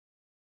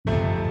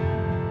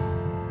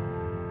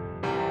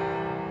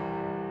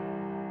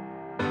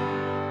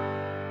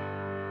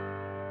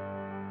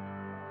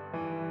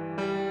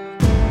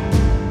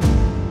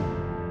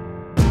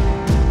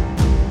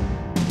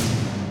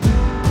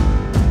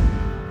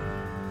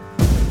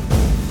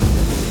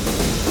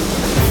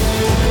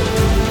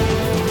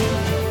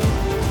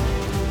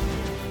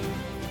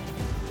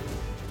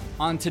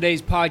On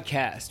today's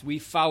podcast, we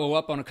follow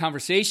up on a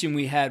conversation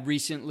we had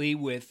recently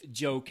with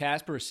Joe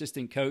Casper,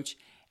 assistant coach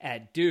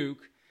at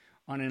Duke,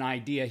 on an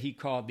idea he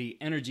called the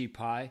Energy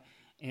Pie.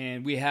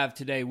 And we have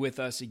today with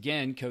us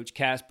again Coach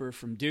Casper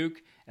from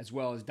Duke, as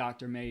well as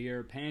Dr.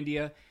 Mayur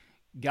Pandya.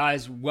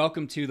 Guys,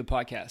 welcome to the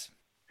podcast.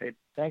 Hey,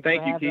 thank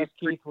you,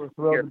 Keith. We're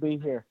thrilled to be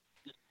here.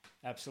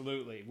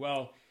 Absolutely.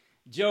 Well,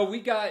 Joe, we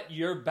got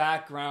your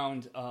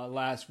background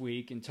last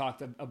week and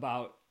talked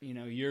about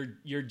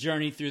your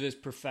journey through this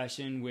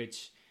profession,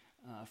 which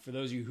for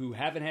those of you who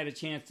haven't had a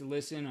chance to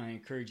listen, I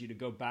encourage you to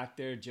go back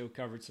there. Joe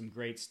covered some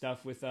great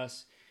stuff with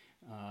us.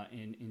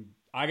 And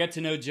I got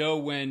to know Joe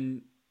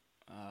when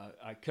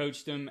I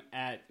coached him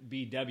at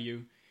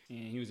BW,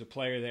 and he was a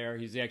player there.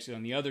 He's actually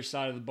on the other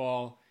side of the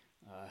ball,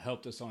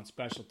 helped us on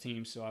special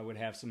teams, so I would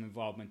have some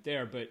involvement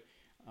there. But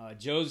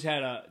Joe's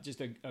had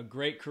just a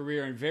great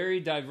career and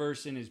very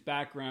diverse in his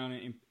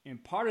background,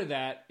 and part of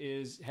that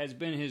has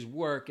been his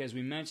work, as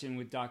we mentioned,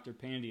 with Dr.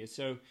 Pandya.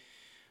 So,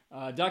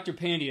 Dr.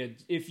 Pandya,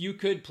 if you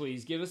could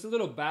please give us a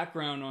little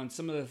background on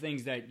some of the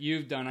things that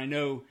you've done. I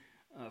know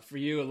for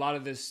you, a lot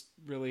of this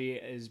really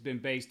has been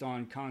based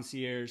on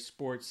concierge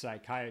sports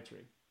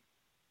psychiatry.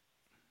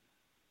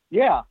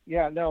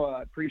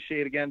 I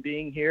appreciate again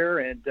being here.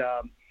 And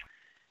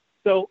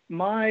so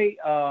my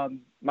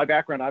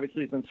background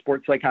obviously is in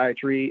sports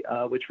psychiatry,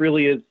 which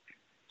really is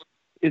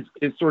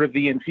sort of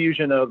the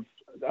infusion of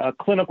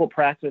clinical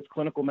practice,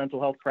 clinical mental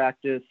health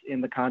practice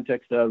in the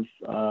context of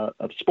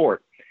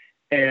sport.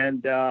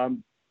 And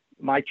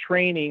my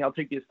training, I'll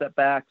take you a step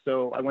back.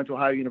 So I went to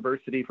Ohio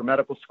University for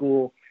medical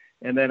school,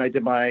 and then I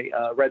did my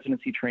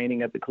residency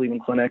training at the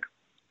Cleveland Clinic.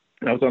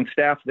 And I was on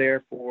staff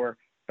there for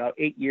about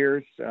 8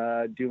 years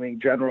doing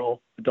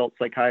general adult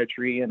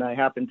psychiatry, and I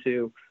happened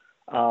to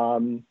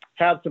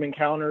have some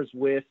encounters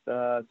with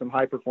some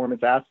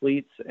high-performance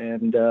athletes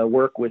and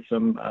work with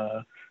some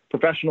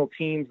professional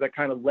teams that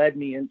kind of led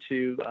me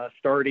into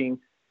starting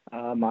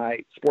my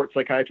sports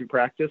psychiatry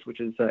practice, which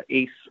is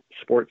ACE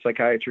Sports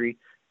Psychiatry,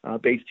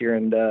 based here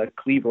in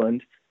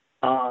Cleveland.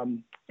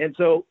 And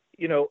so,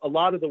 a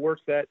lot of the work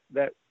that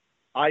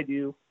I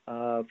do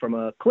from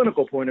a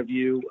clinical point of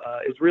view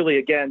is really,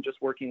 again,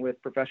 just working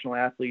with professional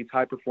athletes,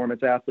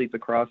 high-performance athletes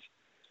across,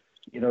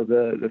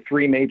 the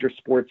three major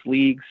sports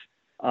leagues,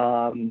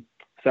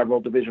 several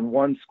Division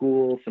I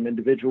schools, some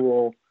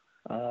individual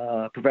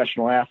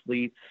professional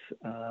athletes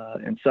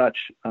and such,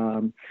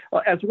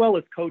 as well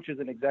as coaches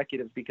and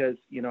executives, because,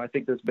 I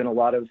think there's been a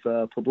lot of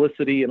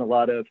publicity and a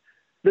lot of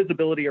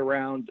visibility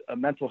around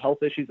mental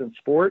health issues in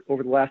sport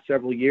over the last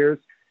several years.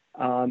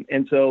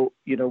 And so,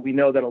 we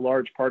know that a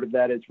large part of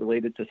that is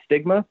related to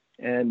stigma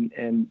and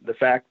the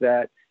fact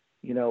that,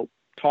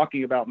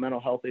 talking about mental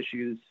health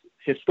issues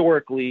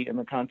historically in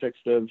the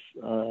context of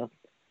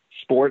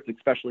sports,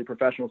 especially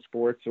professional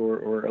sports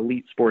or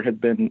elite sport, has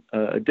been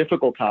a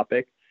difficult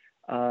topic.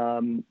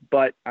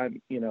 But I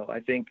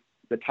think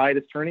the tide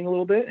is turning a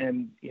little bit,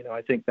 and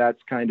I think that's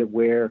kind of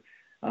where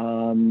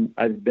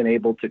I've been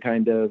able to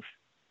kind of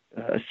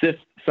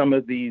assist some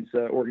of these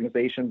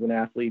organizations and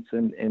athletes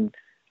in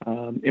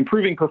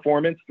improving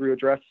performance through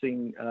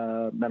addressing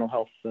mental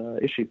health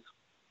issues.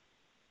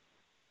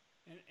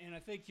 And I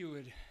think you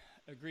would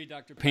agree,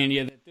 Dr.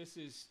 Pandya, that this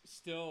is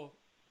still,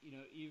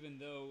 even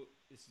though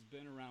this has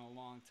been around a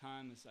long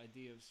time, this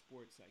idea of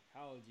sports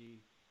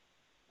psychology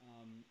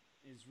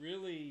is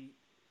really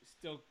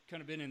still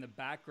kind of been in the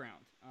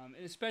background,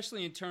 and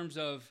especially in terms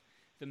of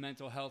the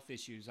mental health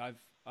issues.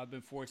 I've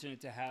been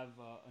fortunate to have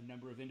a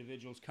number of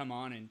individuals come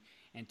on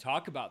and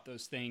talk about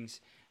those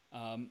things,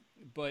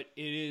 but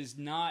it is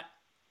not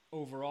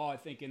overall, I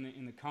think,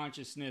 in the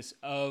consciousness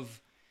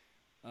of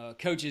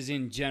coaches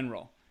in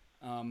general.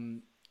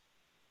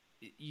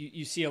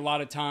 You see a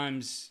lot of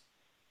times,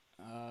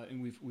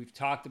 and we've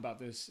talked about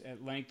this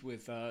at length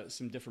with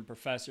some different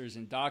professors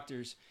and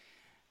doctors,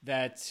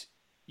 that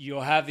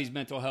you'll have these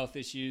mental health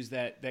issues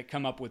that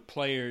come up with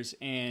players,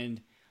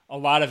 and a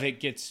lot of it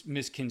gets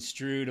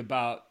misconstrued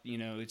about,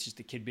 it's just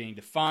a kid being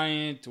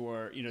defiant,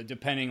 or,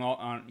 depending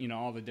on,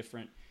 all the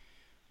different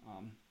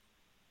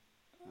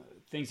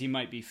things he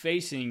might be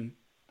facing.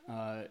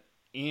 And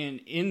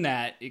in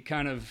that, it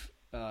kind of,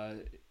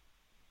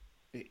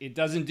 it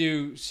doesn't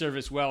do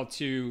service well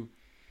to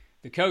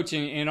the coach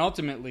and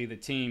ultimately the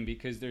team,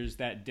 because there's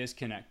that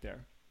disconnect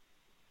there.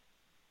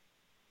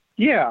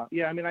 Yeah.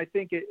 I mean, I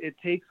think it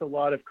takes a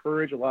lot of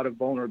courage, a lot of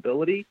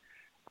vulnerability,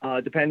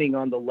 depending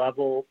on the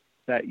level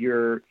that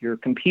you're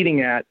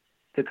competing at,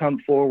 to come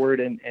forward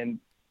and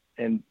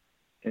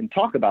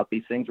talk about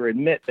these things or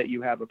admit that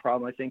you have a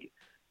problem. I think,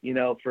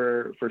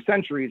 for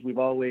centuries, we've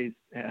always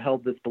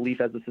held this belief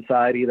as a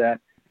society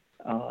that,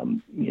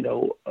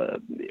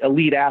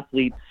 elite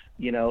athletes,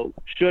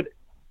 should,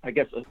 I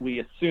guess we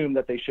assume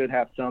that they should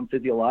have some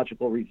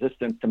physiological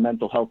resistance to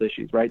mental health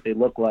issues, right? They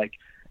look like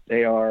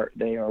they are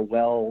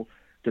well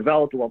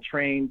developed, well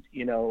trained,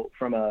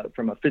 from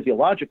a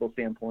physiological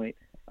standpoint.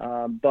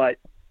 But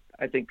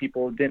I think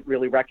people didn't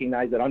really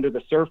recognize that under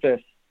the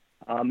surface,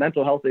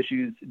 mental health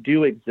issues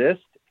do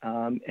exist.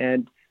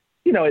 And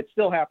it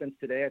still happens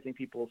today. I think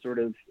people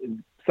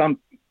some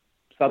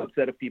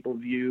subset of people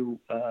view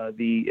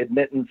the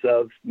admittance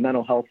of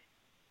mental health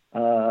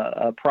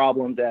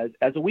problems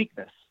as a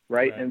weakness,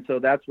 right? And so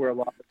that's where a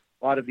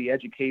lot of the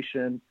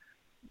education,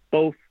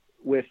 both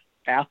with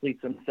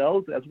athletes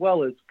themselves as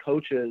well as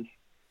coaches,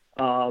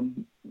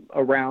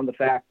 around the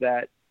fact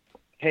that,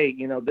 hey,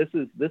 this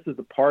is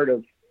a part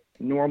of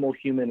normal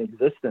human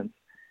existence.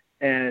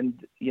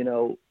 And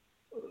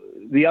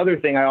the other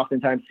thing I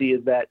oftentimes see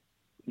is that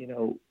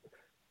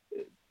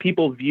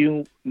people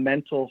view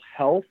mental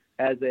health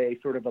as a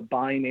sort of a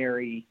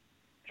binary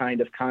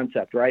kind of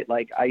concept, right?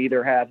 Like I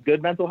either have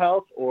good mental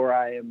health or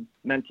I am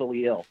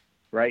mentally ill,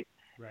 right?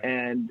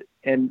 And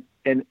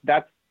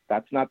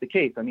that's not the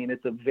case. I mean,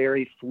 it's a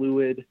very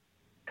fluid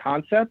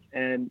concept,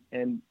 and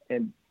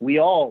we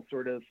all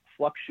sort of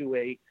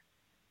fluctuate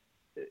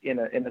in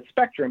a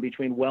spectrum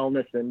between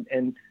wellness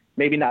and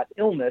maybe not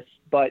illness,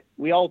 but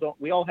we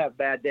all have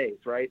bad days,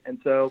 right? And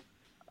so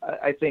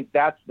I think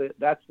that's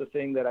the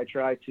thing that I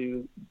try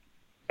to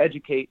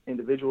educate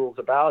individuals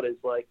about is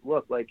like,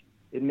 look, like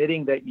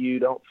admitting that you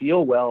don't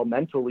feel well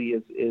mentally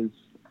is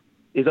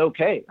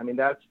okay. I mean,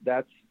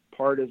 that's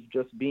part of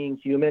just being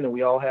human, and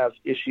we all have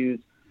issues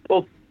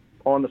both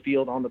on the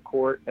field, on the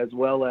court, as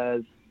well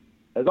as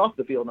off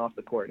the field and off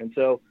the court. And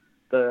so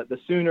the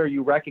sooner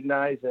you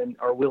recognize and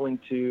are willing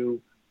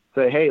to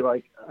say, hey,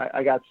 like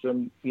I got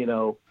some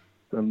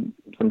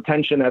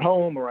tension at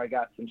home, or I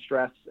got some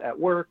stress at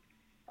work,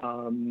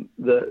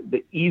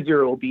 the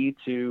easier it will be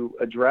to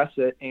address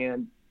it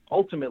and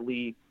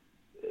ultimately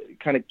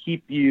kind of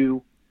keep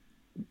you,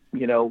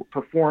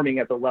 performing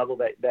at the level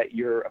that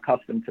you're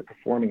accustomed to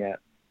performing at.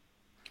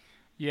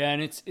 Yeah,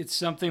 and it's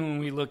something when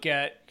we look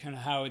at kind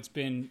of how it's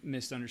been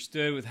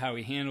misunderstood with how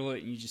we handle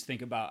it, and you just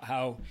think about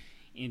how,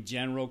 in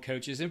general,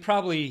 coaches, and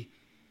probably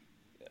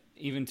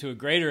even to a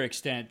greater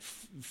extent,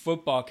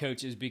 football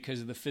coaches,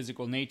 because of the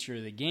physical nature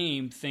of the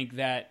game, think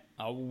that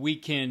we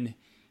can,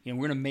 we're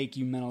going to make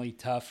you mentally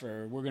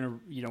tougher. We're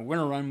going to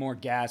run more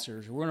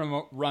gassers. We're going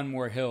to run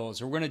more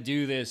hills. Or we're going to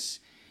do this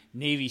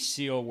Navy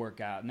SEAL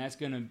workout, and that's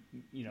going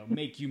to,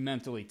 make you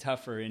mentally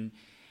tougher. And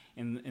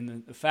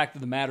the fact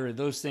of the matter is,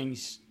 those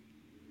things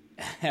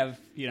have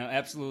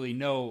absolutely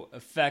no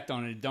effect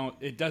on it.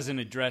 It doesn't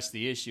address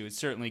the issue. It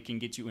certainly can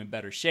get you in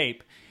better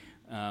shape,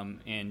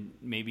 and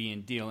maybe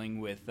in dealing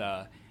with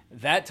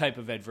that type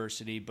of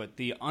adversity, but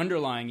the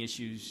underlying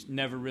issues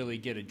never really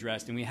get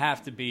addressed, and we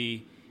have to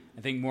be,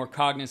 I think, more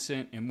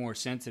cognizant and more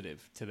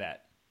sensitive to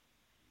that.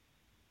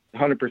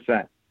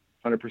 100%,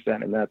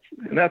 and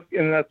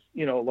that's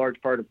a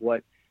large part of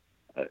what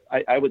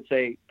I would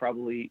say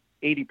probably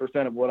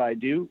 80% of what I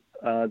do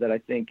that I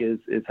think is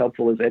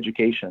helpful is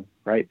education,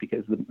 right?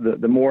 Because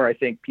the more I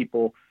think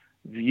people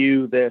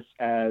view this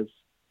as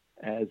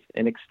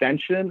an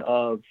extension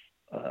of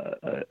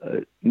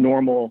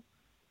normal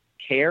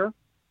care,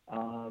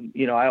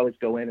 I always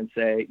go in and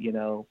say, you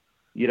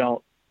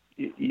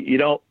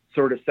don't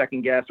sort of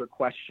second guess or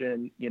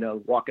question,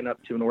 walking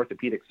up to an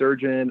orthopedic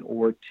surgeon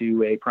or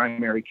to a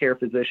primary care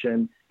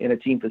physician in a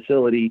team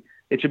facility.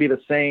 It should be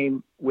the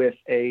same with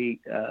a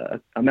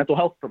mental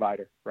health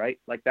provider, right?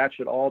 Like that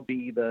should all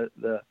be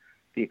the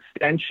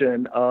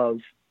extension of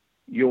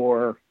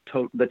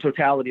the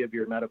totality of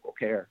your medical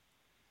care.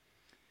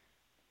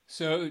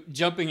 So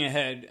jumping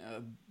ahead,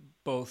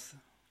 both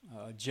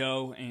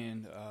Joe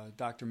and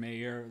Dr.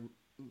 Mayer,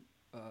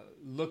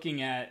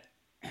 looking at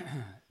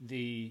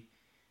the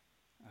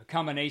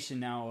combination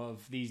now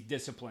of these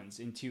disciplines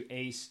into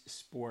ACE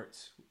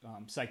sports,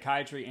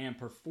 psychiatry and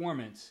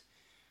performance.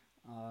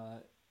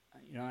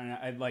 And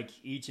I'd like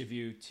each of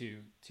you to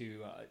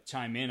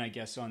chime in, I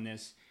guess, on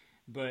this.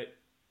 But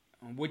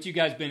what you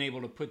guys been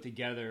able to put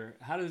together,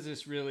 how does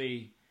this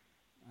really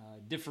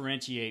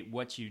differentiate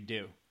what you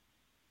do?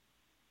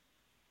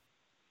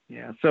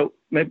 Yeah, so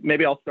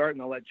maybe I'll start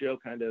and I'll let Joe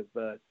kind of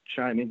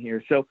chime in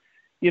here. So,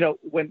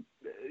 when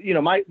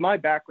my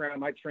background,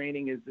 my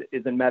training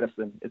is in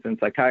medicine. It's in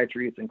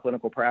psychiatry. It's in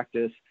clinical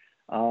practice.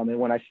 And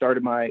when I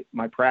started my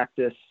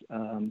practice,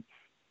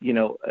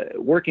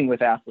 working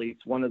with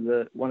athletes, one of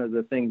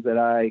the things that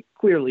I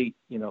clearly,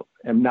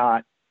 am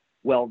not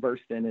well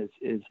versed in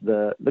is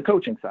the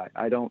coaching side.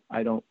 I don't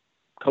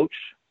coach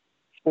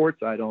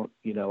sports. I don't,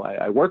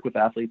 I work with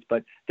athletes,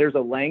 but there's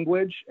a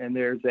language and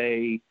there's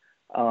a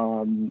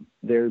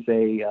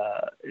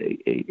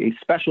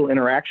special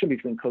interaction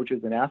between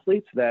coaches and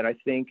athletes that I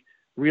think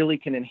really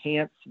can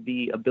enhance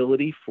the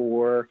ability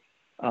for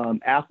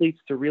athletes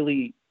to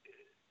really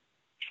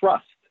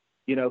trust,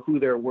 who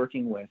they're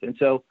working with. And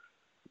so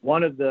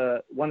one of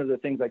the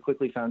things I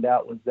quickly found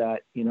out was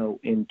that,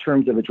 in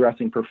terms of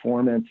addressing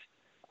performance,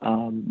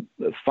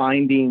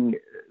 finding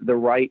the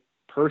right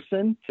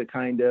person to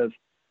kind of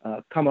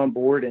come on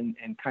board and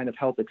kind of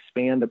help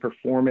expand the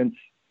performance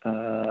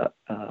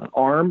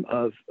arm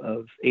of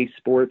ACE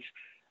Sports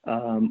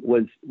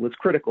was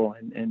critical.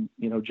 And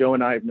Joe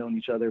and I have known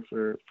each other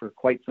for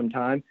quite some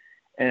time.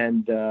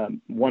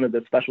 And one of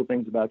the special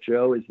things about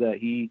Joe is that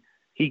he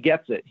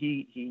gets it.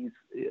 He's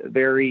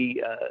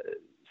very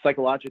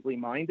psychologically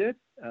minded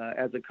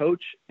as a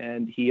coach,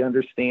 and he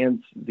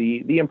understands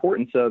the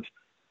importance of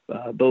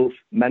both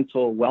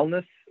mental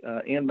wellness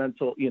and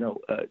mental,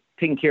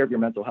 taking care of your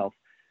mental health.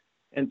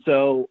 And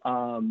so,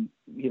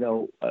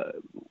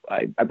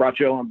 I brought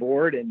Joe on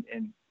board, and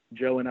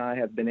Joe and I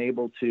have been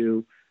able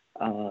to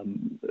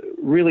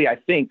really, I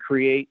think,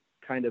 create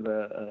kind of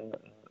a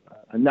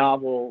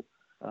novel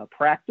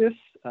practice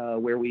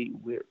where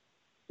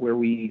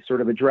we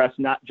sort of address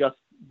not just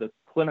the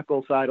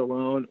clinical side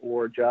alone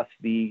or just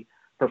the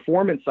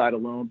performance side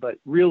alone, but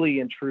really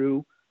in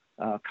true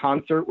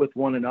concert with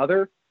one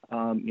another,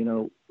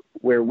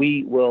 where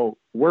we will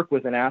work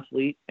with an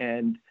athlete,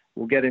 and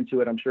we'll get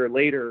into it, I'm sure,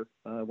 later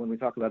when we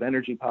talk about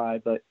Energy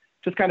Pie, but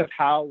just kind of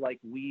how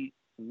we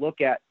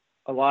look at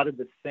a lot of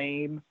the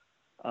same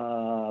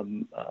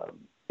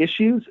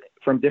issues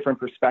from different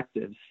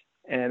perspectives.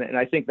 And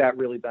I think that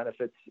really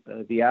benefits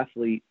the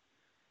athlete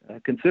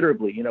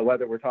considerably,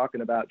 whether we're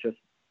talking about just,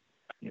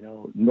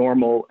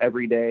 normal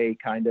everyday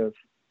kind of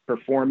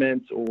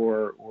performance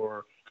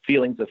or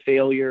feelings of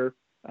failure,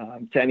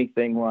 to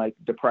anything like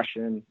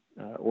depression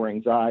or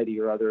anxiety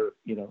or other,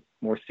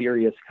 more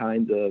serious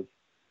kinds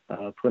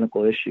of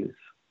clinical issues.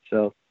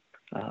 So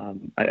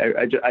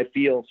I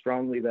feel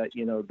strongly that,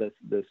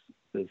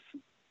 this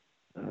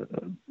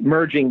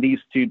merging these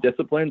two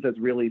disciplines has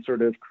really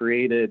sort of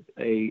created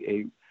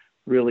a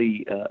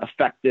really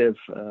effective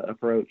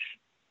approach.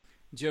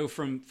 Joe,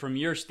 from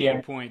your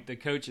standpoint, the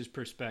coach's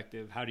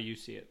perspective, how do you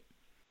see it?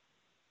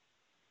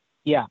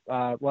 Yeah,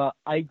 well,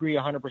 I agree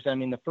 100%. I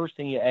mean, the first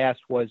thing you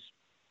asked was,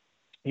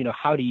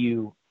 how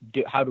do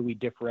we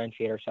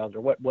differentiate ourselves,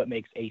 or what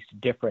makes ACE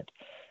different?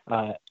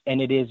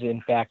 And it is,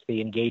 in fact,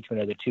 the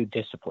engagement of the two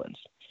disciplines,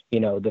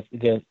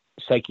 the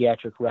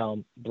psychiatric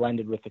realm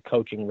blended with the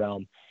coaching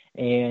realm.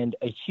 And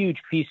a huge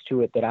piece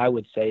to it that I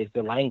would say is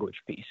the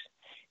language piece,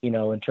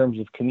 in terms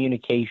of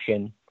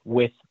communication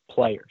with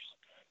players,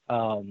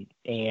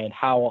 and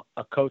how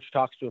a coach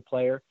talks to a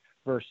player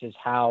versus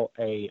how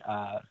a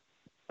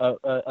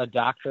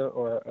doctor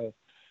or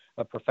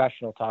a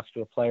professional talks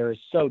to a player is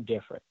so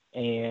different.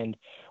 And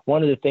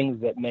one of the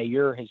things that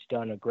Mayur has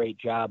done a great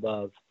job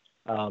of,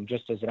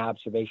 just as an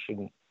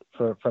observation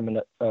from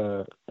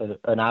an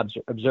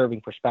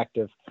observing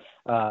perspective,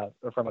 or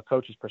from a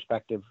coach's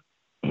perspective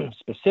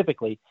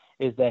specifically,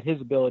 is that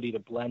his ability to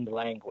blend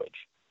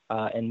language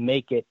and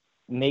make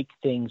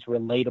things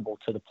relatable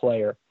to the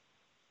player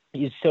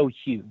is so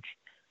huge.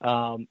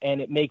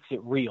 And it makes it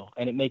real,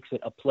 and it makes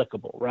it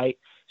applicable, right?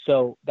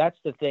 So that's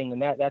the thing,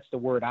 and that's the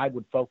word I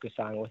would focus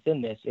on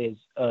within this is,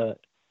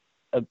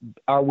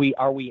 are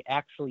we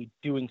actually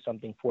doing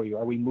something for you?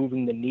 Are we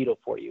moving the needle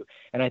for you?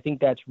 And I think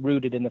that's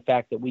rooted in the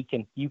fact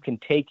that you can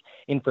take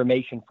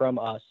information from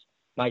us,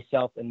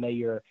 myself and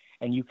Mayur,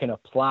 and you can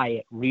apply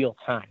it real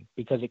time,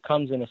 because it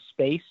comes in a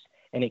space,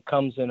 and it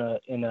comes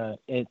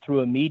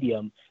through a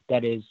medium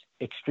that is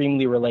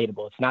extremely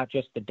relatable. It's not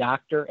just the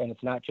doctor, and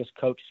it's not just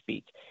coach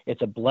speak.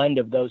 It's a blend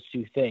of those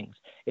two things.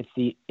 It's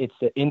the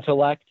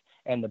intellect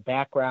and the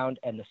background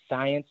and the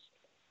science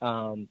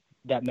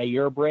that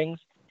Mayur brings,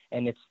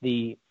 and it's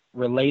the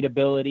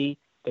relatability,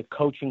 the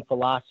coaching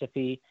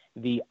philosophy,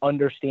 the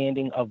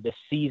understanding of the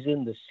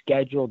season, the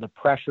schedule, the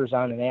pressures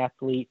on an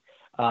athlete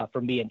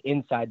from being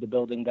inside the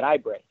building that I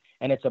bring.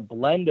 And it's a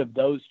blend of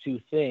those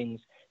two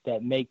things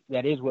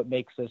that is what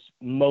makes us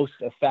most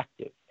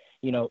effective.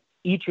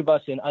 Each of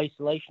us in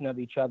isolation of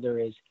each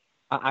other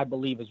I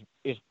believe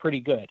is pretty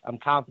good. I'm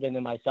confident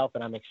in myself,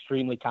 and I'm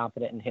extremely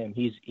confident in him.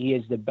 He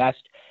is the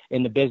best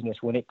in the business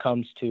when it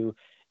comes to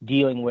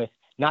dealing with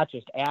not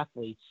just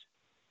athletes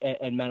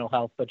and mental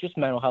health, but just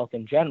mental health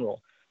in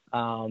general.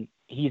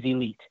 He's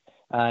elite.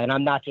 And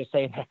I'm not just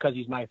saying that because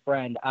he's my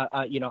friend.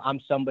 I'm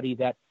somebody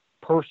that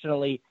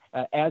personally,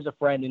 as a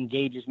friend,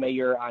 engages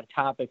Mayur on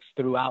topics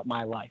throughout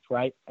my life,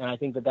 right? And I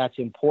think that that's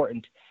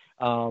important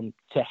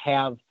to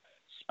have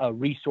a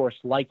resource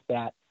like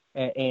that.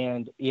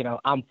 And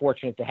I'm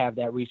fortunate to have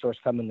that resource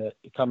come in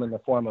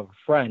the form of a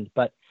friend.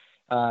 But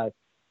I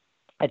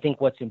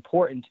think what's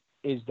important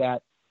is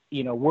that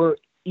we're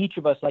each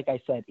of us, like I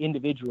said,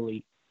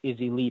 individually is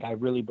elite. I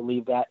really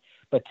believe that.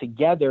 But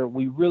together,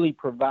 we really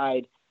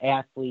provide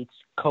athletes,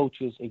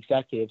 coaches,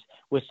 executives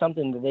with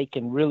something that they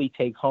can really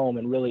take home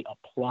and really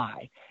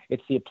apply.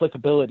 It's the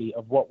applicability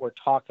of what we're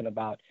talking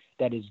about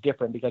that is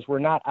different, because we're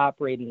not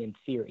operating in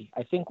theory.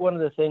 I think one of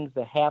the things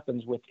that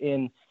happens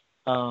within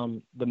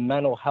the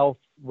mental health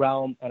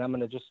realm, and I'm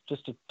going to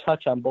just to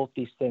touch on both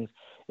these things.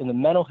 In the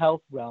mental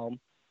health realm,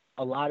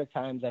 a lot of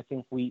times I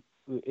think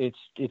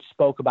it's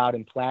spoke about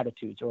in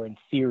platitudes or in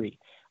theory,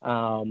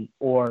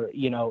 or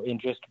in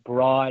just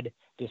broad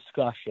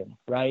discussion,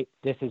 right?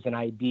 This is an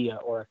idea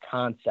or a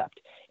concept,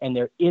 and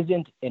there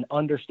isn't an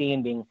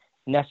understanding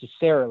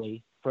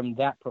necessarily from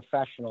that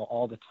professional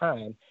all the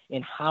time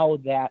in how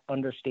that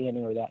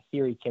understanding or that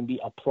theory can be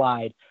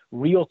applied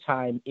real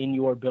time in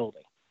your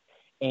building.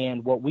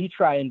 And what we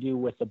try and do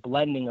with the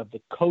blending of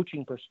the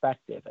coaching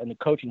perspective and the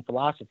coaching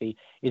philosophy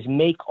is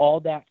make all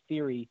that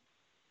theory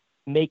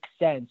make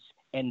sense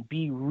and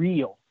be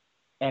real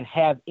and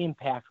have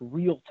impact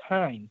real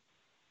time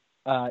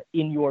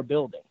in your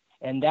building.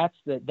 And that's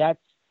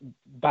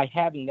by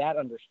having that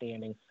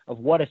understanding of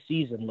what a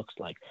season looks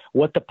like,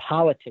 what the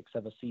politics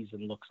of a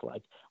season looks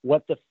like,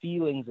 what the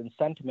feelings and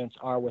sentiments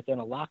are within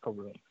a locker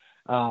room,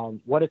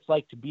 what it's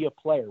like to be a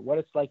player, what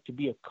it's like to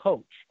be a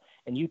coach.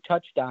 And you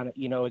touched on it,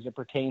 as it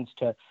pertains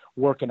to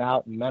working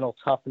out and mental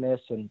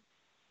toughness and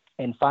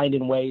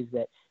finding ways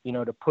that,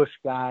 to push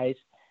guys.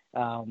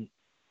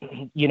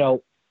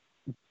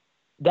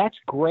 That's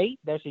great.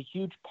 There's a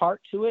huge part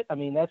to it. I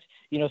mean, that's,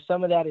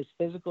 some of that is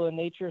physical in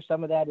nature.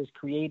 Some of that is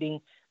creating,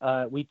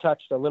 we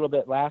touched a little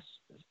bit last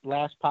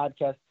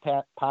podcast,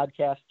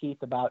 Keith,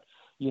 about,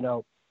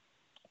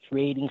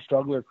 creating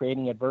struggle or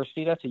creating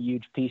adversity. That's a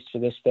huge piece to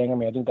this thing. I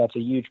mean, I think that's a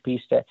huge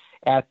piece to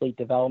athlete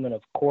development,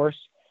 of course.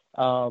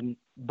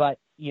 But,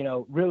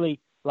 really,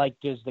 like,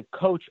 does the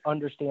coach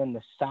understand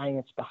the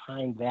science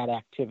behind that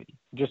activity?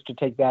 Just to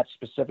take that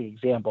specific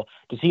example,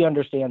 does he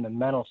understand the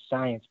mental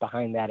science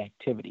behind that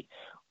activity?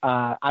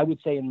 I would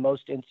say in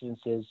most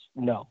instances,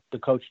 no, the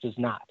coach does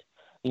not.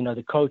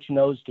 The coach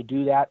knows to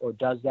do that or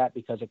does that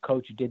because a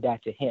coach did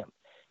that to him.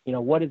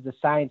 What is the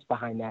science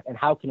behind that, and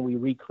how can we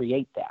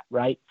recreate that,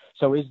 right?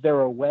 So is there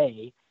a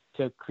way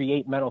to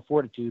create mental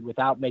fortitude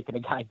without making a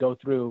guy go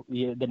through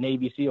the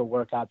Navy SEAL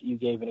workout that you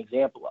gave an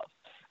example of?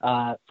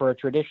 For a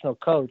traditional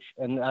coach,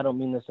 and I don't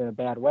mean this in a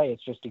bad way,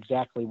 it's just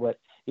exactly what,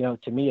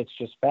 to me, it's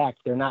just fact.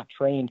 They're not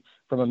trained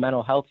from a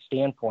mental health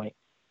standpoint,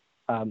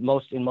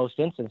 in most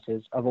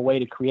instances, of a way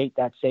to create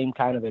that same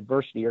kind of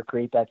adversity or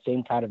create that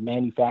same kind of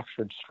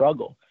manufactured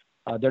struggle.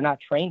 They're not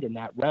trained in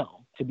that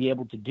realm to be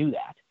able to do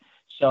that.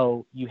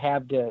 So you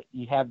have to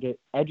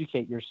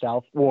educate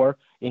yourself or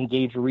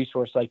engage a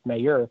resource like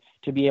Mayur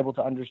to be able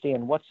to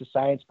understand what's the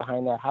science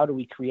behind that. How do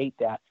we create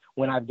that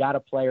when I've got a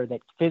player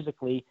that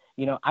physically,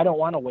 I don't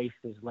want to waste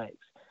his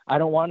legs. I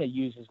don't want to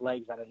use his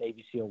legs on a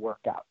Navy SEAL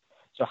workout.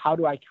 So how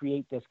do I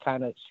create this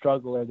kind of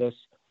struggle or this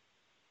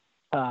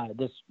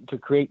to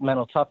create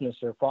mental toughness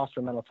or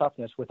foster mental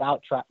toughness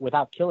without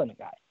killing a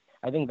guy?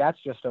 I think that's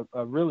just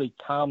a really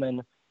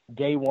common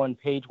day one,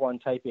 page one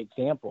type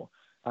example.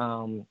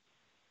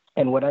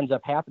 And what ends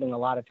up happening a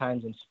lot of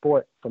times in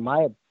sport, from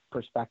my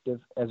perspective,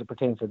 as it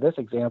pertains to this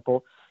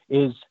example,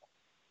 is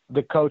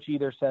the coach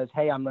either says,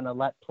 hey, I'm going to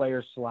let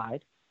players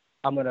slide.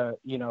 I'm going to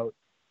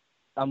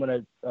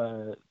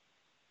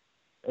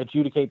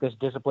adjudicate this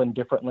discipline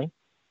differently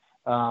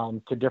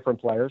to different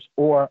players,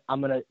 or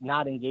I'm going to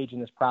not engage in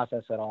this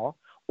process at all,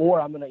 or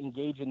I'm going to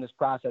engage in this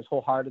process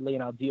wholeheartedly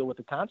and I'll deal with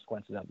the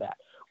consequences of that.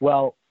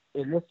 Well,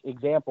 in this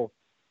example,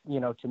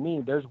 to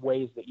me, there's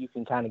ways that you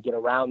can kind of get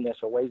around this,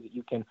 or ways that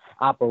you can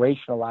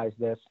operationalize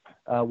this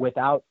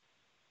without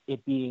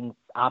it being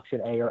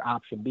option A or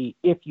option B,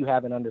 if you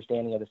have an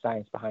understanding of the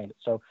science behind it.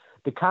 So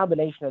the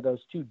combination of those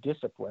two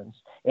disciplines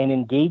and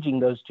engaging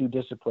those two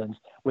disciplines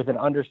with an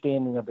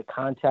understanding of the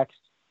context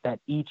that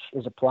each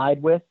is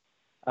applied with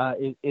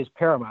is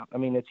paramount. I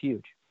mean, it's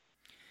huge.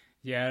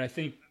 Yeah, and I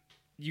think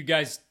you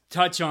guys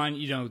touch on,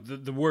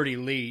 the word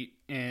elite.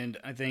 And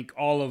I think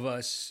all of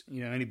us,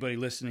 anybody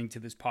listening to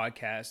this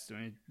podcast, I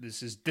mean,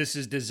 this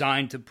is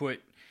designed to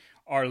put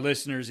our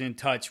listeners in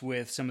touch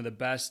with some of the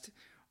best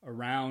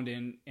around.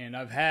 And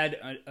I've had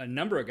a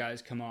number of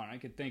guys come on I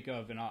could think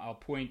of, and I'll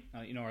point,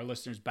 our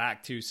listeners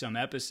back to some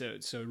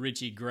episodes. So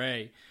Richie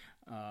Gray,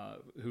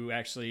 who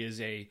actually is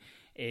an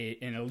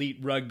elite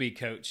rugby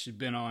coach, has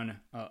been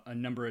on a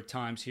number of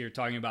times here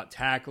talking about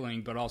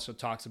tackling, but also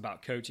talks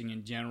about coaching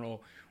in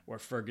general, or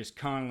Fergus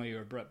Connolly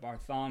or Brett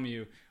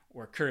Bartholomew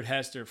or Kurt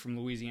Hester from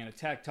Louisiana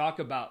Tech talk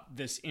about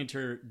this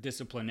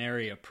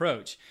interdisciplinary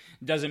approach.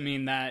 Doesn't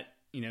mean that,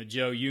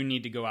 Joe, you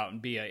need to go out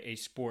and be a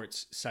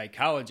sports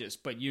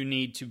psychologist, but you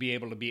need to be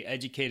able to be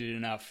educated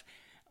enough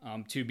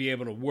to be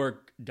able to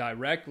work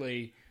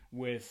directly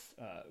with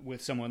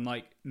someone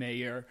like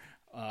Mayur,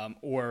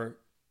 or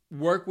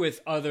work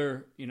with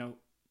other,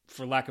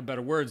 for lack of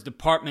better words,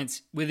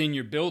 departments within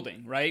your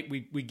building, right?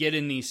 We get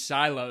in these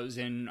silos,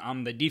 and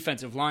I'm the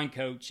defensive line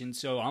coach, and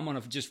so I'm going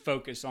to just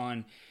focus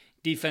on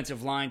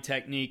defensive line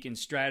technique and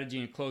strategy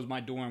and close my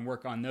door and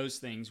work on those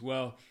things.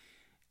 Well,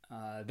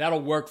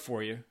 that'll work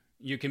for you.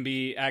 You can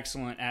be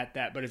excellent at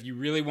that. But if you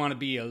really want to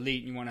be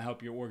elite and you want to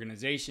help your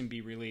organization be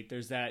elite,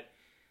 there's that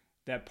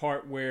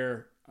part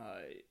where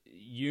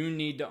you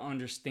need to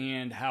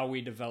understand how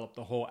we develop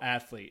the whole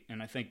athlete.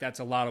 And I think that's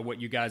a lot of what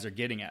you guys are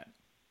getting at.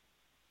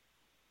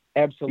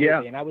 Absolutely.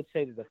 Yeah. And I would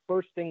say that the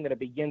first thing that it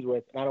begins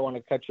with, and I don't want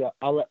to cut you up,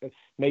 I'll let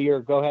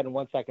Mayur go ahead in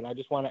 1 second. I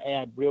just want to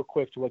add real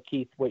quick to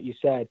what you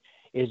said,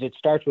 is it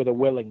starts with a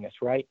willingness,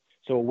 right?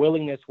 So a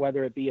willingness,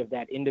 whether it be of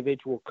that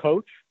individual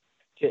coach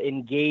to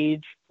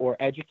engage or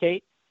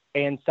educate,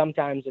 and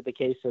sometimes in the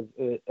case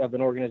of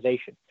an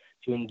organization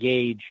to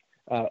engage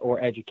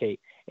or educate.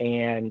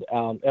 And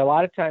a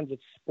lot of times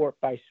it's sport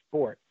by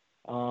sport.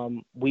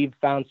 We've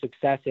found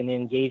success in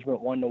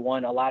engagement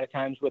one-to-one, a lot of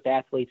times with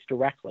athletes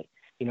directly,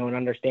 an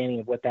understanding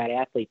of what that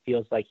athlete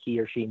feels like he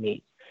or she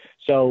needs.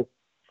 So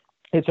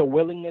it's a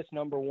willingness,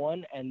 number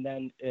one, and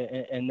then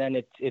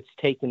it's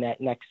taking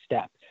that next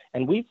step.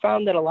 And we've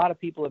found that a lot of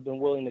people have been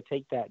willing to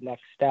take that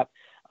next step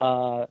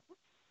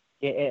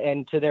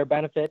and to their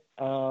benefit.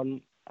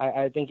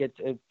 I think it's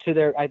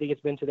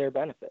been to their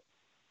benefit.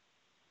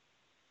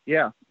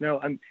 Yeah,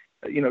 no,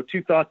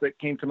 two thoughts that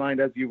came to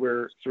mind as you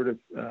were sort of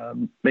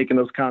making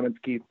those comments,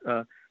 Keith.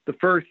 The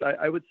first,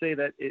 I would say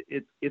that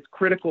it's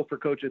critical for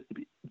coaches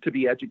to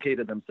be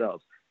educated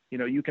themselves.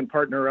 You can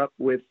partner up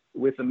with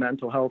a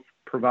mental health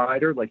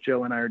provider like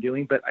Joe and I are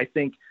doing, but I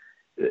think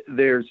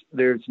there's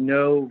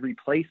no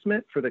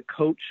replacement for the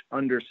coach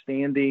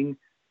understanding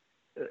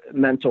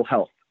mental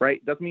health,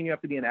 right? Doesn't mean you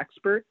have to be an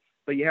expert,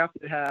 but you have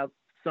to have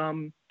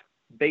some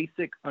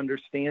basic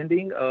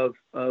understanding of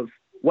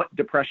what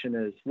depression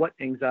is, what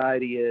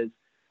anxiety is,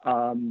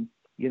 kind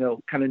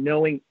of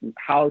knowing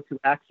how to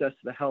access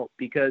the help.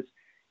 Because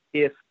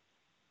if,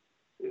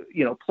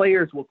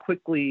 players will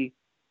quickly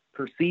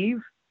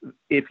perceive,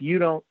 if you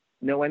don't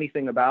know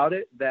anything about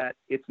it, that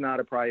it's not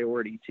a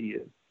priority to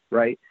you,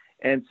 right?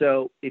 And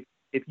so if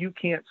you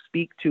can't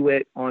speak to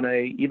it on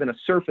even a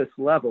surface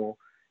level,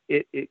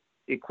 it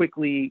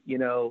quickly,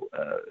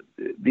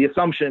 the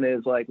assumption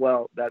is like,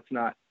 well, that's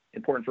not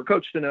important for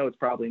coach to know. It's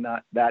probably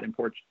not that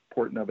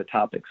important of a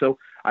topic. So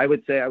I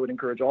would say I would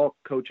encourage all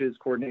coaches,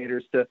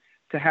 coordinators to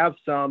have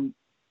some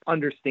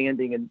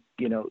understanding. And,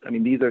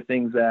 these are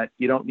things that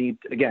you don't need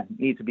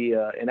to be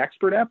an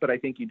expert at, but I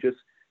think you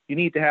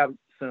need to have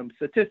some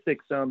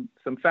statistics, some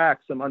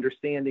facts, some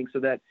understanding, so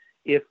that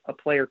if a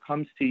player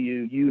comes to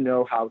you, you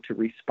know how to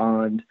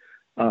respond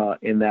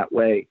in that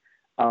way.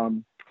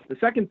 The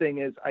second thing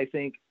is, I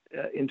think,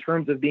 in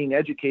terms of being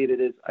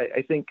educated, is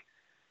I think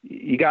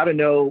you got to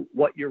know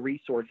what your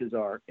resources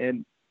are.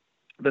 And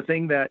the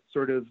thing that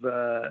sort of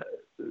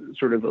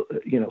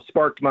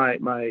sparked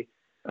my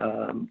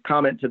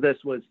comment to this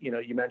was,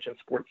 you mentioned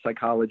sports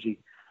psychology.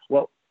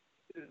 Well,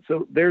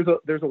 so there's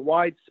a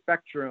wide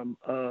spectrum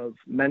of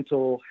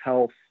mental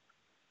health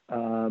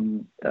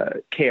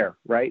care,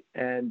 right?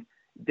 And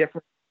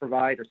different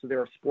providers. So there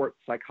are sports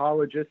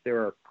psychologists,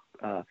 there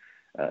are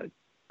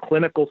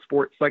clinical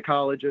sports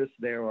psychologists,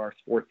 there are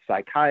sports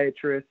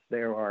psychiatrists,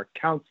 there are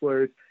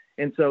counselors.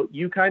 And so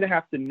you kind of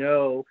have to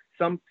know,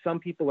 some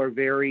people are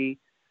very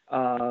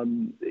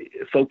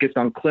focused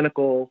on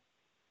clinical,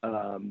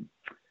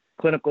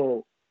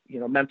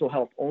 mental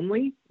health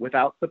only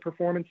without the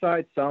performance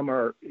side. Some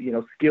are,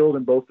 skilled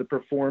in both the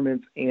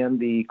performance and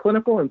the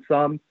clinical, and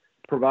some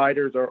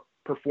providers are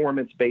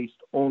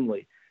performance-based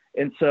only.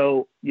 And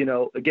so,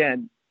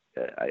 again,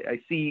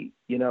 I see,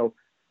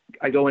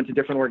 I go into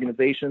different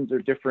organizations or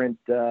different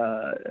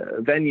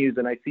venues,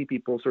 and I see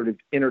people sort of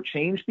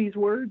interchange these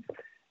words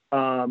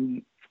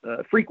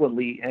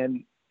frequently.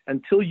 And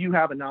until you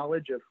have a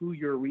knowledge of who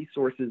your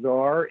resources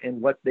are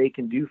and what they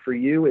can do for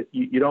you,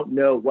 you don't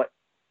know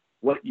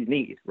what you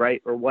need,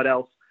 right? Or what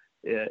else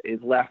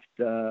is left,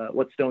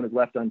 what stone is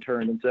left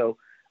unturned. And so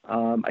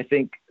I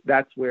think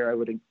that's where I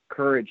would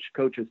encourage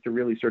coaches to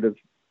really sort of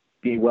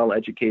be well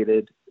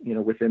educated,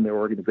 within their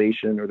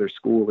organization or their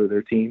school or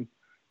their team.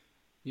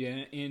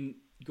 Yeah, and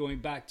going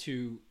back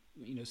to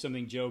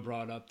something Joe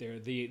brought up there,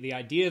 the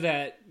idea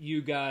that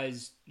you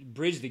guys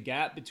bridge the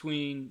gap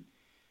between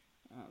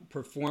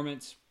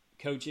performance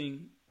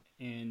coaching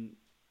and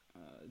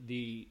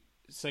the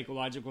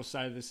psychological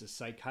side of this is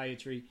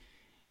psychiatry,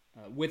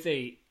 with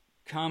a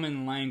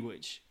common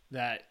language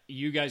that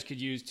you guys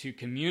could use to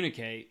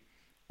communicate,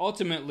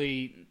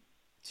 ultimately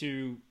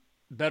to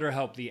better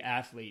help the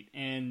athlete.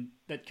 And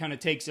that kind of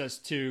takes us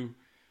to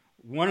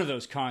one of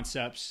those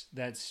concepts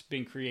that's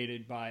been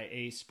created by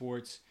Ace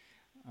Sports,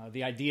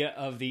 the idea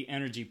of the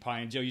energy pie.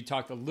 And Joe, you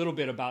talked a little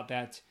bit about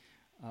that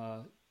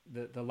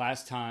the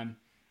last time,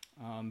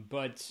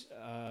 but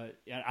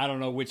I don't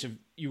know which of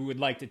you would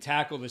like to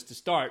tackle this to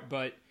start,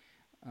 but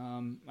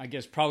I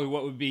guess probably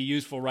what would be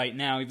useful right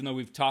now, even though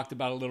we've talked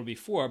about it a little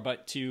before,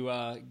 but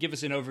to give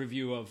us an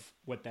overview of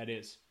what that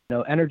is.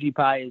 Energy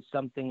pie is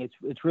something,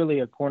 it's really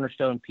a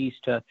cornerstone piece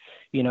to,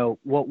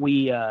 what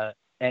we at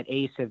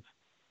Ace have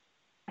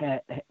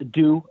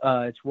do.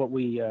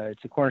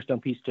 It's a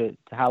cornerstone piece to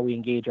how we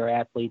engage our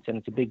athletes.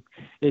 And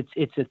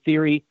it's a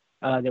theory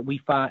that we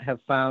have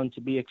found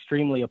to be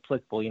extremely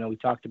applicable. We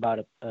talked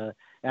about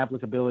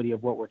applicability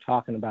of what we're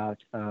talking about,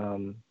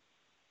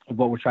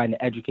 what we're trying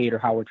to educate or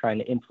how we're trying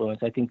to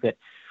influence. I think that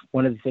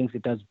one of the things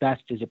it does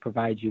best is it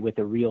provides you with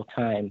a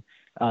real-time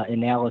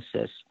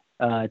analysis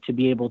to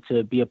be able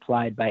to be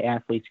applied by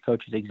athletes,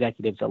 coaches,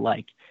 executives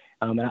alike.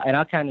 And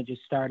I'll kind of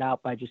just start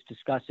out by just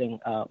discussing,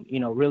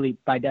 really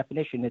by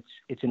definition,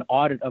 it's an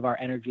audit of our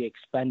energy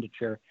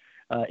expenditure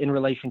in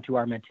relation to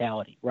our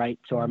mentality, right?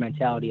 So our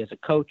mentality as a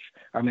coach,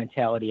 our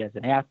mentality as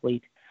an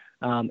athlete,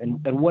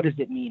 and what does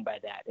it mean by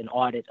that? An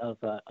audit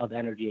of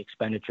energy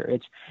expenditure.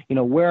 It's,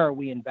 where are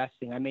we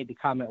investing? I made the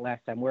comment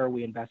last time, where are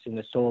we investing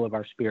the soul of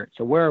our spirit?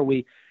 So where are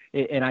we,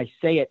 and I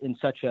say it in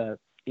such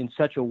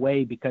a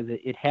way because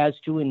it has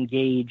to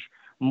engage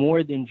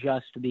more than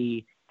just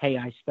the, hey,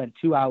 I spent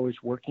 2 hours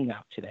working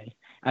out today.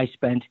 I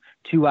spent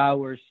 2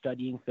 hours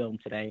studying film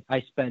today.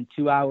 I spent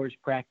 2 hours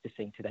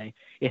practicing today.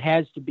 It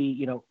has to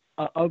be,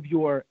 of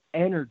your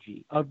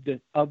energy,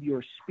 of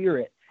your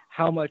spirit,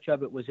 how much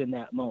of it was in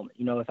that moment.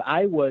 If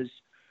I was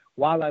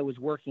while I was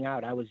working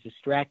out, I was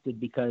distracted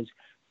because,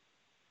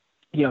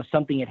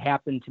 something had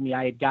happened to me.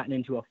 I had gotten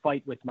into a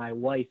fight with my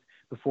wife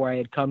before I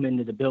had come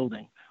into the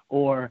building,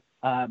 or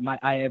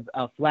I have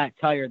a flat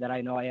tire that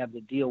I know I have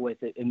to deal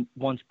with it and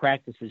once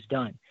practice is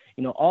done.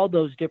 All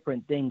those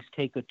different things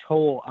take a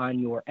toll on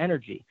your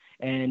energy,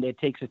 and it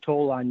takes a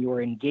toll on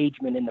your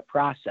engagement in the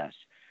process.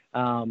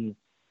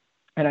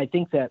 And I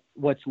think that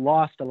what's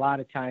lost a lot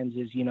of times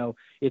is,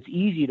 it's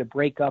easy to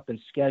break up and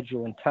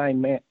schedule and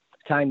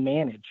time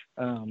manage.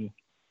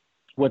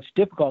 What's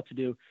difficult to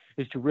do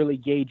is to really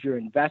gauge your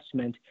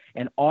investment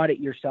and audit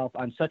yourself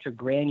on such a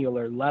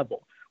granular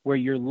level where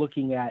you're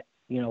looking at,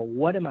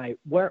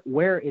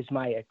 where is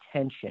my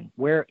attention?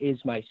 Where is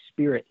my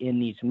spirit in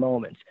these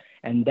moments?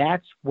 And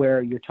that's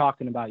where you're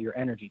talking about your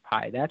energy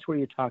pie. That's where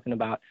you're talking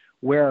about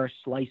where are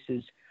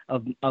slices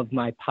of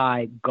my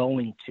pie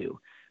going to.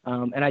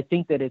 And I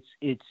think that it's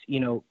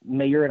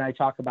Mayor and I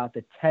talk about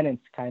the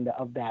tenets kind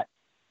of that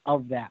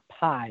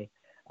pie,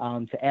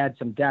 to add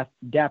some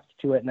depth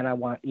to it. And then I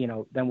want,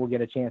 then we'll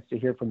get a chance to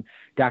hear from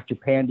Dr.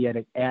 Pandya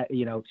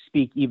to,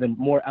 speak even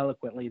more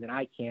eloquently than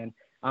I can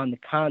on the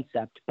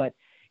concept. But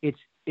it's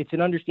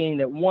an understanding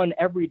that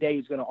every day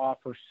is going to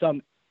offer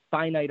some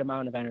finite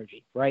amount of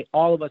energy, right?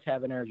 All of us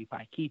have an energy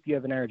pie. Keith, you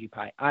have an energy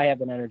pie. I have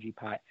an energy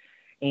pie.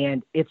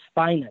 And it's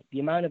finite. The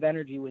amount of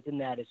energy within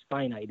that is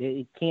finite.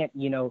 It can't,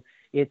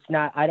 it's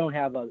not, I don't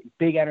have a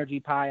big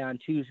energy pie on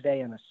Tuesday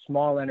and a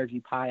small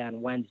energy pie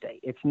on Wednesday.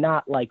 It's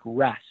not like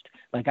rest.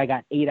 Like I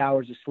got 8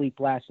 hours of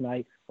sleep last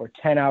night or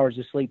 10 hours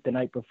of sleep the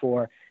night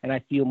before, and I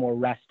feel more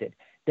rested.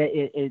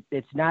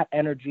 It's not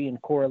energy in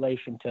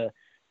correlation to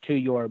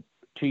your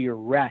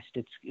rest.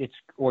 It's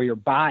or your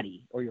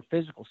body or your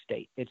physical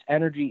state. It's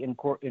energy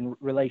in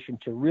relation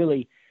to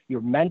really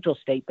your mental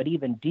state, but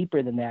even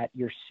deeper than that,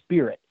 your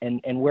spirit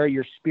and where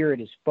your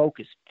spirit is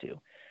focused to.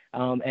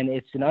 And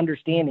it's an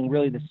understanding,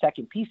 really the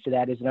second piece to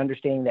that is an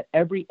understanding that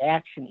every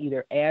action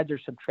either adds or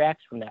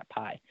subtracts from that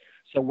pie.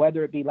 So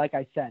whether it be, like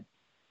I said,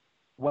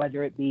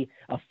 whether it be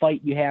a fight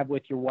you have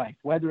with your wife,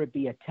 whether it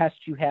be a test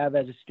you have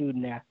as a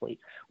student athlete,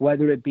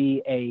 whether it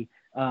be an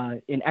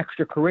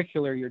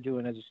extracurricular you're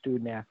doing as a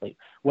student athlete,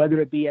 whether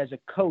it be as a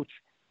coach,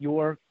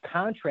 your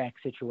contract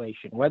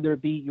situation, whether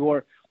it be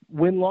your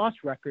win-loss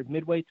record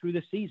midway through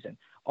the season,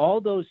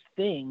 all those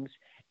things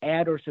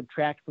add or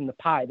subtract from the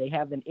pie. They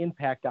have an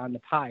impact on the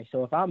pie.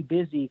 So if I'm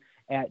busy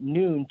at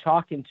noon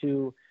talking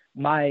to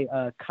my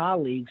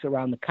colleagues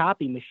around the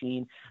copy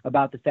machine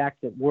about the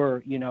fact that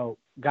we're,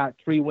 got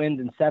 3 wins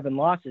and 7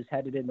 losses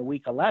headed into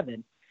week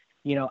 11,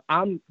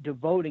 I'm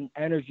devoting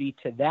energy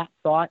to that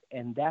thought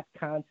and that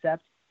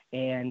concept.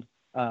 And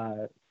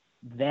part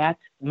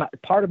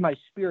of my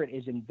spirit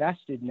is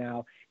invested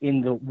now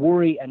in the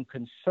worry and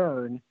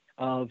concern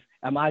of,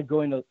 am I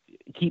going to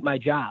keep my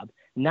job?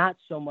 Not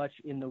so much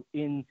in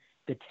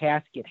the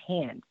task at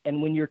hand.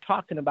 And when you're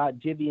talking about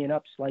divvying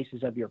up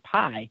slices of your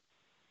pie,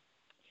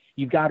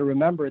 you've got to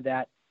remember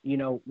that,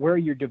 where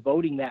you're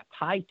devoting that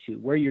pie to,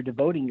 where you're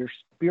devoting your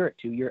spirit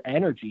to, your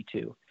energy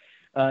to,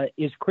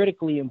 is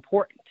critically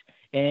important.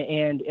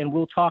 And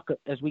we'll talk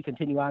as we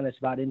continue on this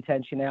about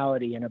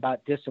intentionality and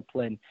about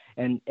discipline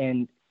and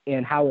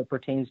how it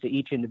pertains to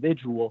each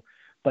individual.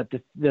 But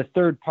the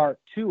third part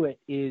to it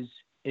is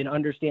an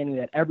understanding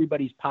that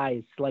everybody's pie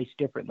is sliced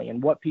differently,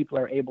 and what people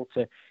are able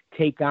to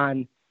take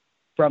on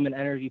from an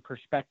energy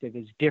perspective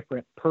is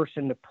different,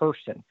 person to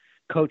person,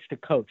 coach to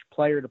coach,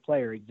 player to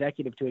player,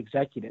 executive to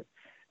executive.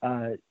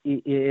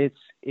 It's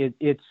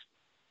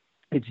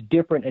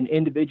different and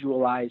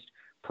individualized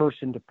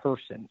person to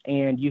person.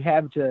 And you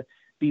have to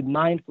be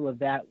mindful of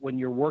that when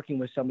you're working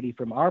with somebody.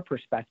 From our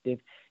perspective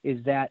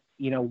is that,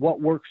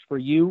 what works for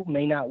you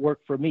may not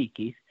work for me,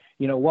 Keith.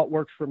 What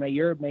works for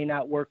Mayor may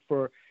not work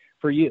for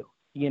you,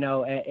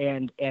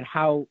 and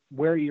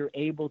where you're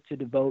able to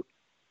devote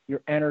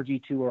your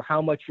energy to, or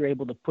how much you're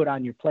able to put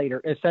on your plate,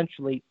 or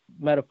essentially,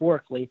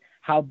 metaphorically,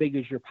 how big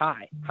is your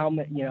pie? How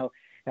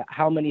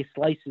many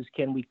slices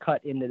can we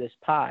cut into this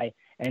pie,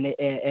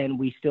 and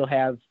we still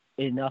have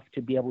enough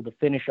to be able to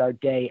finish our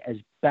day as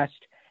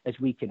best as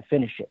we can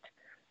finish it.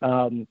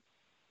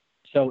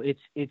 So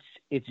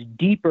it's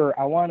deeper.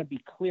 I want to be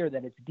clear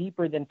that it's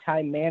deeper than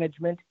time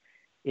management.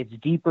 It's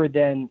deeper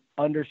than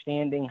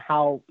understanding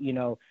how,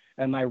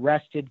 am I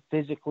rested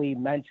physically,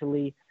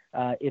 mentally?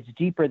 It's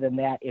deeper than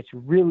that. It's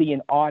really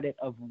an audit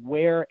of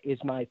where is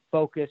my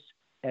focus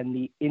and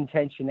the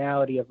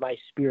intentionality of my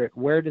spirit.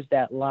 Where does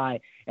that lie?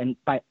 And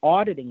by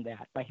auditing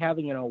that, by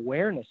having an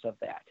awareness of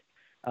that,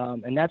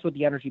 and that's what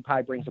the energy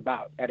pie brings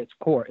about at its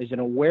core, is an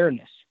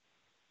awareness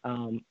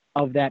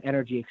of that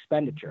energy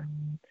expenditure.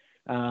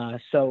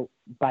 So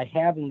by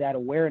having that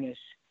awareness,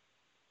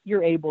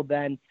 you're able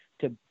then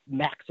to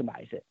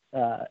maximize it.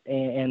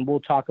 And we'll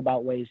talk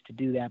about ways to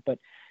do that. But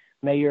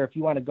Mayor, if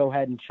you want to go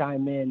ahead and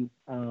chime in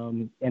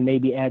and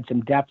maybe add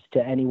some depth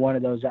to any one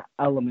of those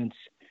elements,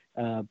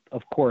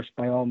 of course,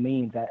 by all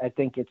means. I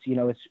think it's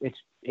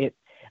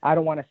I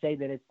don't want to say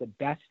that it's the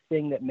best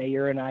thing that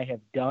Mayor and I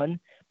have done,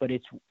 but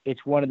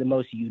it's one of the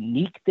most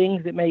unique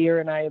things that Mayor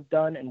and I have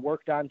done and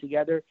worked on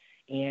together.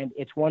 And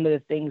it's one of the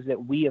things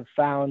that we have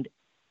found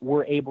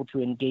we're able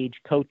to engage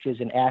coaches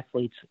and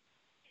athletes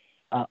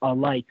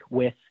alike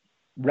with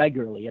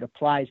regularly. It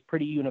applies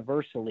pretty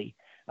universally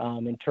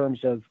in terms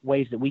of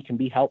ways that we can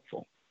be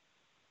helpful.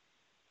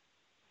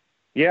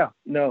 Yeah,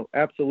 no,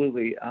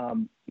 absolutely.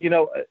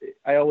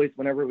 I always,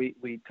 whenever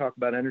we talk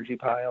about Energy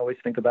Pie, I always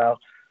think about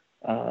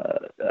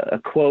a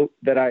quote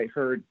that I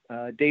heard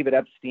David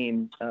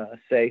Epstein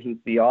say, who's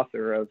the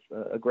author of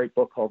a great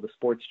book called The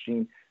Sports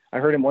Gene. I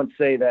heard him once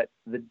say that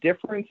the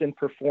difference in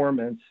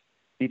performance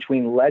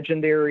between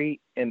legendary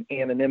and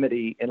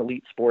anonymity in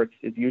elite sports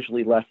is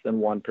usually less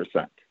than 1%,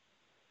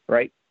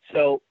 right?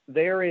 So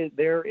there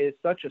is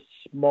such a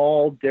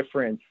small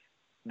difference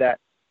that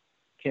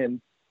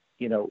can,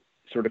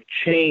 sort of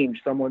change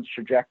someone's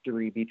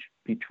trajectory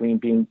between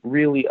being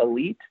really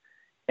elite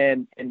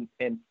and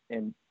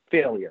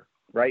failure,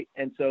 right?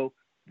 And so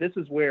this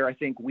is where I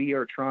think we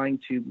are trying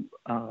to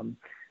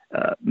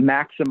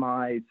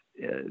maximize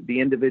the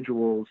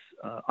individual's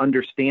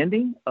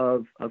understanding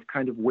of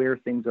kind of where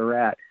things are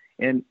at.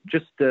 And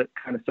just to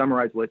kind of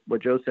summarize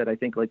what Joe said, I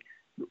think like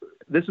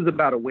this is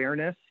about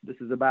awareness. This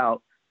is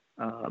about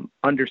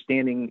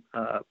understanding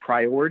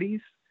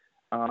priorities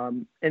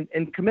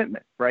and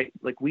commitment, right?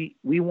 Like we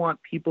want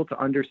people to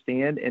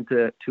understand and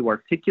to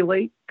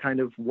articulate kind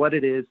of what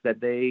it is that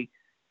they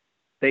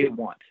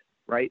want,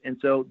 right? And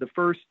so the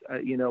first,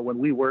 when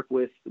we work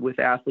with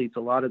athletes,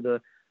 a lot of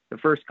the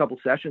first couple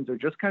sessions are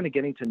just kind of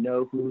getting to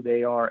know who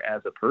they are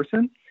as a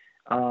person,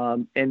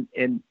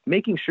 and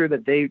making sure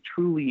that they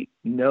truly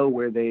know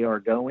where they are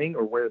going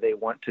or where they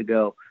want to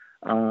go.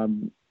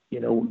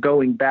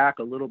 Going back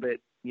a little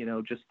bit,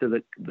 just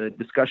to the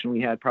discussion we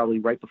had probably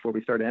right before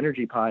we started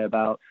Energy Pie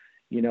about,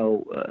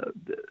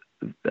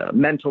 the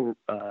mental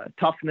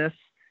toughness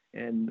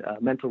and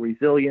mental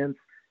resilience.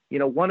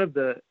 One of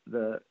the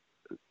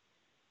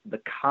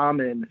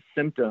common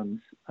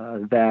symptoms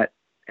that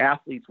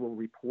athletes will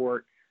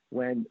report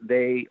when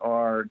they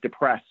are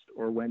depressed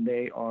or when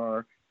they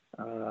are,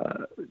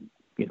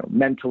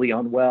 mentally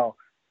unwell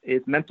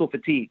is mental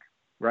fatigue,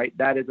 right?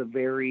 That's a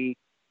very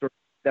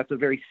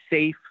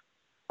safe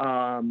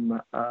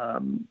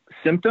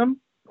symptom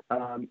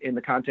in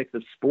the context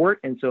of sport.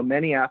 And so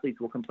many athletes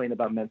will complain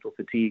about mental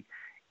fatigue.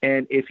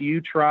 And if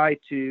you try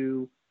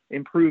to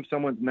improve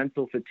someone's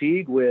mental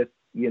fatigue with,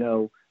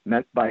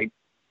 meant by,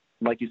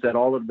 like you said,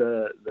 all of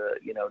the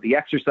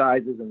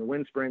exercises and the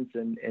wind sprints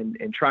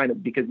and trying to,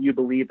 because you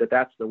believe that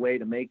that's the way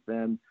to make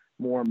them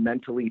more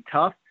mentally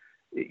tough,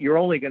 you're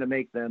only going to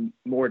make them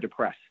more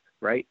depressed,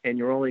 right? And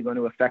you're only going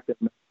to affect their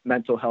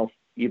mental health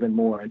even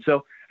more. And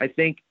so I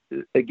think,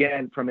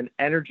 again, from an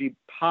Energy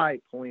Pie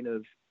point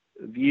of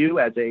view,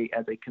 as a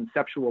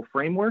conceptual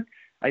framework,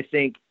 I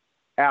think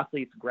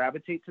athletes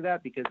gravitate to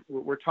that because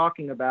we're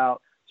talking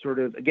about sort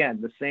of,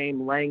 again, the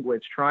same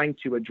language, trying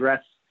to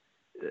address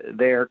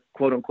their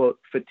quote unquote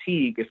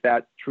fatigue, if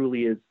that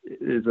truly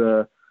is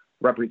a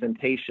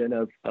representation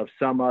of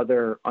some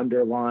other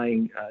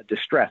underlying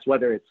distress,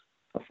 whether it's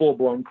a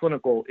full-blown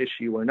clinical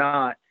issue or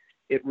not.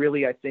 It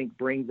really, I think,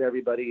 brings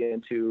everybody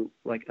into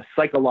like a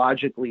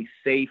psychologically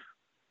safe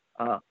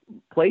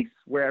place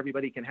where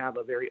everybody can have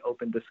a very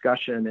open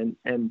discussion.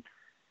 And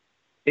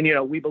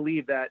we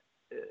believe that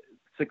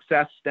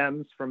success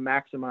stems from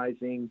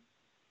maximizing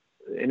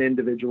an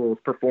individual's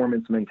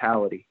performance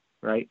mentality,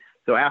 right?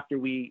 So after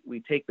we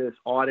take this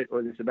audit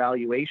or this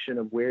evaluation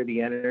of where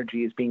the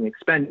energy is being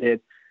expended,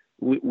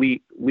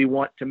 we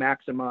want to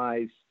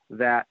maximize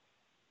that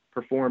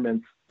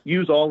performance,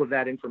 use all of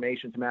that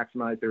information to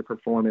maximize their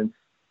performance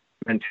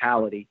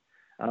mentality,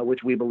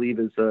 which we believe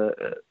is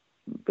the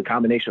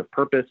combination of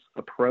purpose,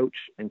 approach,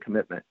 and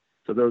commitment.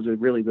 So those are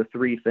really the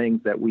three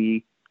things that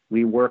we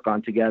work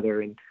on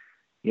together. And,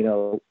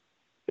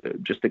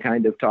 just to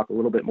kind of talk a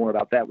little bit more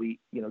about that,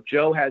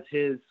 Joe has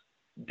his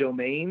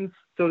domains,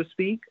 so to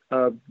speak,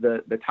 of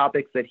the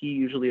topics that he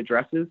usually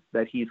addresses,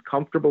 that he's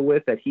comfortable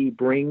with, that he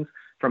brings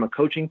from a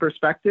coaching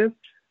perspective.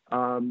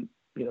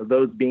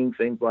 Those being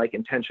things like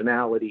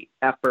intentionality,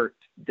 effort,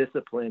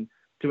 discipline,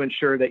 to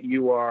ensure that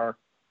you are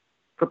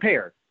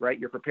prepared, right?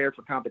 You're prepared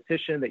for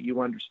competition, that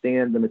you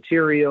understand the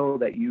material,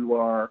 that you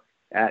are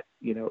at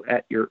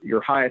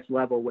your highest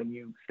level when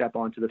you step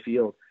onto the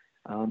field.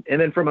 And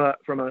then from a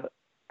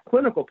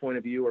clinical point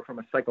of view or from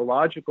a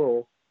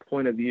psychological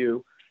point of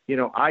view,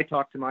 I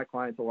talk to my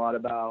clients a lot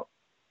about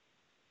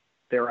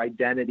their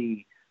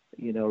identity,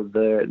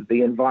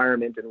 the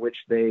environment in which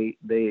they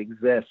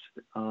exist,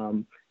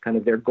 kind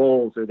of their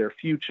goals or their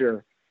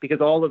future, because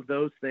all of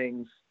those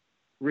things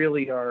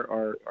really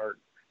are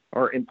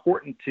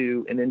important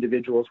to an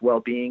individual's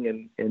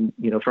well-being. And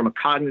from a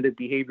cognitive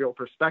behavioral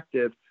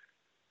perspective,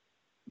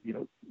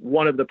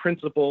 one of the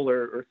principal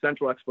or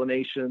central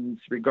explanations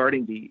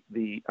regarding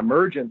the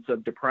emergence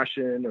of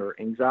depression or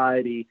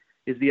anxiety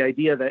is the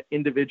idea that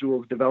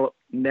individuals develop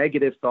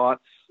negative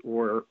thoughts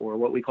or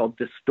what we call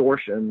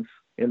distortions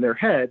in their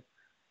head,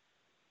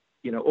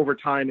 over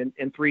time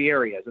in three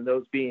areas. And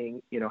those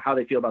being, how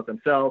they feel about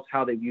themselves,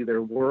 how they view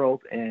their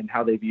world, and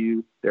how they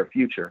view their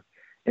future.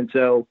 And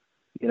so,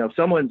 if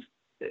someone's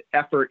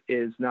effort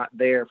is not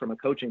there from a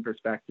coaching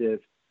perspective,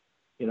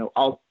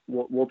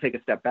 we'll take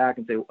a step back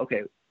and say,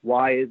 okay,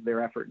 why is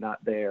their effort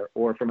not there?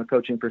 Or from a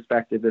coaching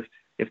perspective,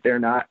 if they're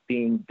not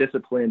being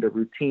disciplined or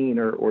routine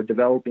or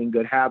developing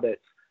good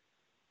habits,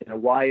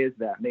 why is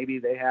that? Maybe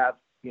they have,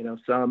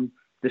 some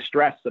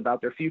distress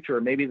about their future,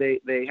 or maybe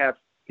they have,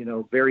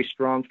 very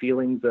strong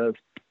feelings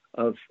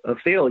of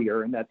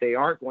failure and that they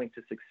aren't going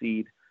to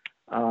succeed.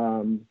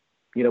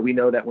 We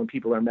know that when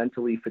people are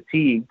mentally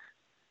fatigued,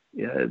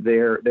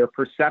 their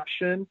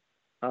perception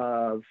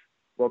of,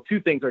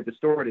 two things are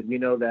distorted. We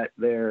know that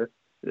their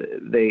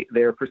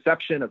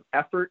perception of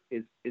effort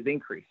is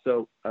increased.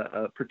 So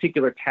a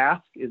particular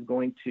task is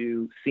going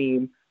to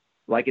seem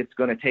like it's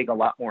going to take a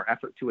lot more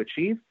effort to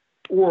achieve,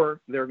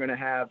 or they're going to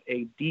have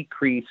a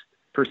decreased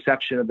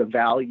perception of the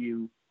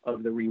value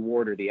of the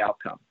reward or the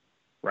outcome,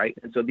 right?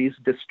 And so these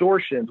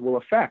distortions will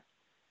affect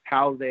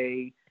how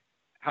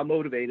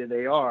motivated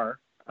they are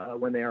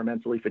when they are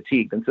mentally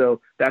fatigued. And so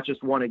that's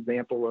just one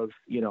example of,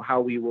 how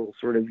we will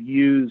sort of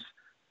use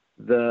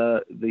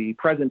the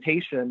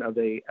presentation of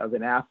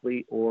an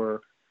athlete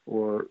or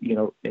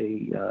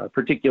a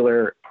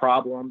particular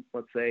problem,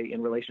 let's say,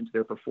 in relation to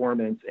their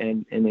performance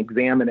and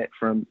examine it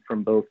from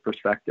both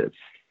perspectives.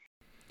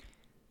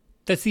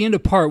 That's the end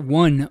of part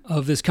 1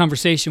 of this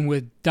conversation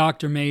with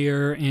Dr.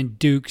 Mayer and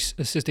Duke's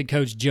assistant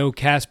coach, Joe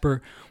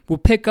Casper. We'll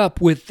pick up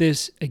with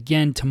this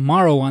again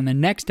tomorrow on the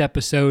next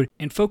episode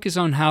and focus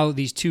on how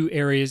these two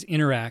areas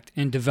interact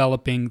in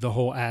developing the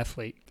whole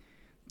athlete.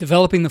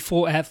 Developing the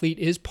full athlete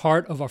is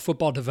part of our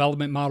football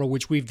development model,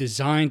 which we've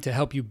designed to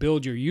help you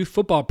build your youth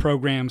football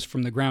programs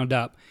from the ground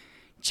up.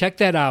 Check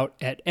that out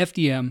at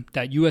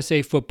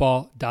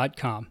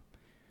fdm.usafootball.com.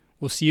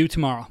 We'll see you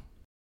tomorrow.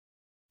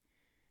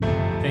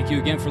 Thank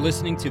you again for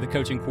listening to the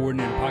Coaching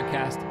Coordinator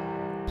Podcast.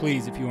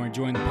 Please, if you are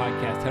enjoying the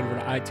podcast, head over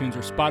to iTunes or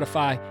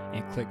Spotify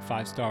and click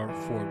 5-star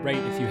for a rate.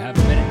 If you have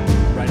a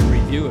minute, write a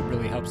review. It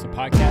really helps the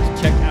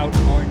podcast. Check out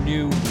our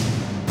new